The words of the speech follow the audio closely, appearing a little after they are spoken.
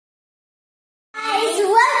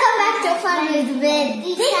is with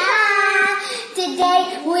Disha.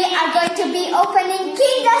 Today we are going to be opening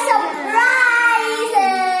Kinder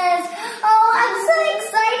Surprises. Oh, I'm so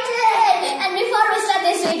excited. And before we start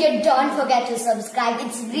this video, don't forget to subscribe.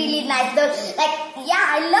 It's really nice.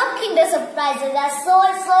 I love Kinder Surprises. They're so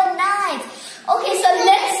nice. Okay, so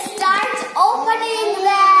let's start opening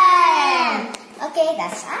them. Okay,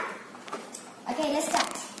 that's that. Okay, let's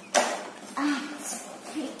start.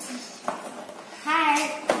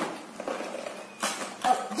 Hi.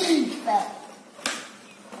 Oh,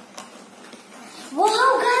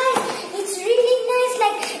 wow, guys, it's really nice.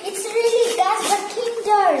 It's really does the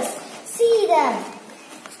Kinders. See them.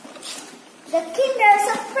 The Kinder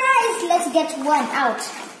Surprise. Let's get one out.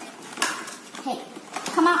 Hey,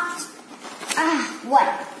 come out. What?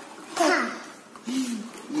 Hey,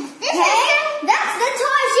 that's the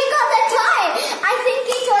toy. She got the toy. I think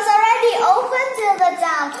it was already open till the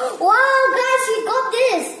top. Wow, guys, she got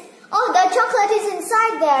this. Oh, the chocolate is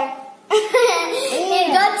inside there.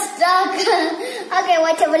 It got stuck. Okay,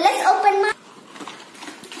 whatever. Let's open my.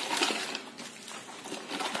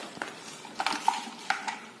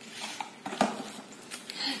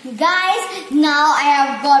 Guys, now I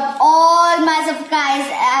have got all my surprise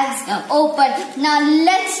eggs open. Now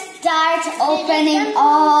let's start opening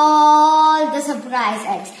all the surprise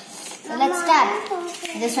eggs. So let's start.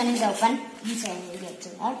 This one is open. So we'll get to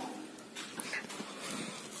that.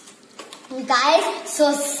 Guys,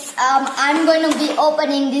 so I'm going to be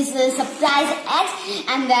opening this surprise eggs,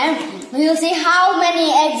 and then we will see how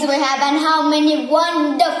many eggs we have and how many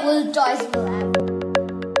wonderful toys we have.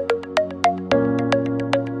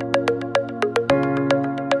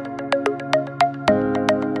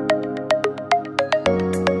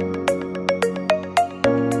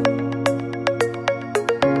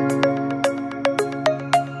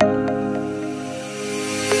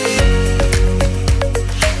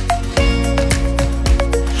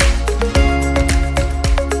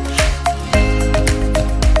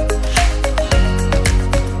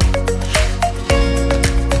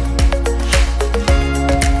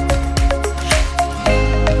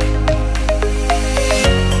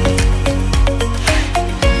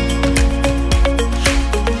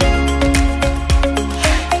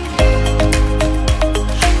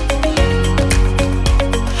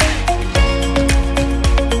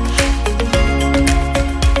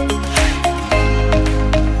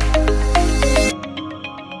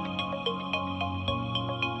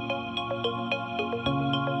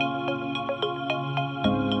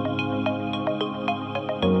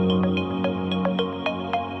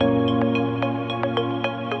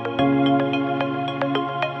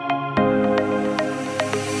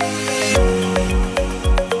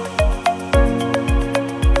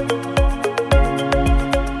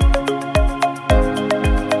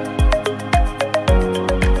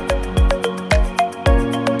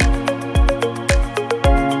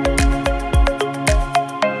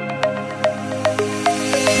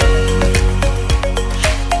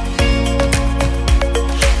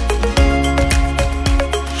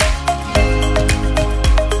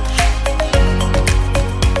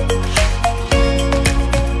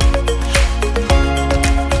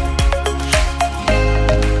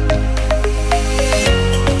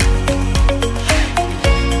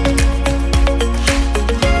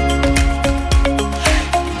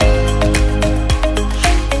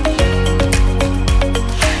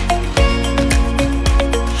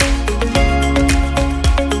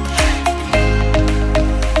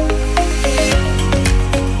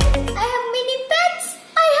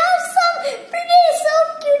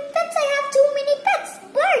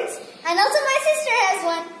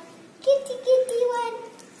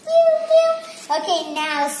 Okay,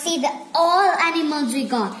 now see all animals we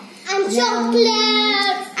got. And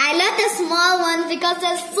chocolates. I love the small ones because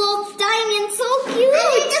they're so tiny and so cute. I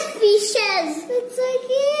like the fishes. It's so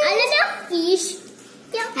cute. I like the fish.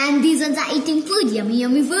 Yeah. And these ones are eating food.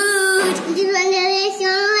 Yummy food. These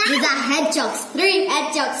are hedgehogs. 3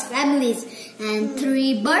 hedgehogs families. And 4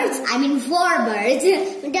 birds.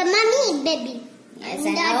 The mommy, baby. Yes,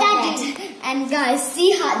 and daddy. And guys,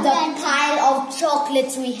 see how the pile of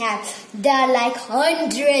chocolates we have. There are like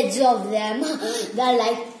hundreds of them. There are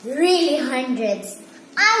like really hundreds.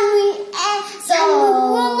 So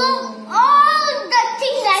all the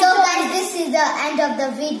things I So guys, this is the end of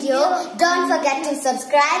the video. Don't forget to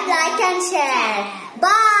subscribe, like and share.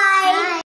 Bye.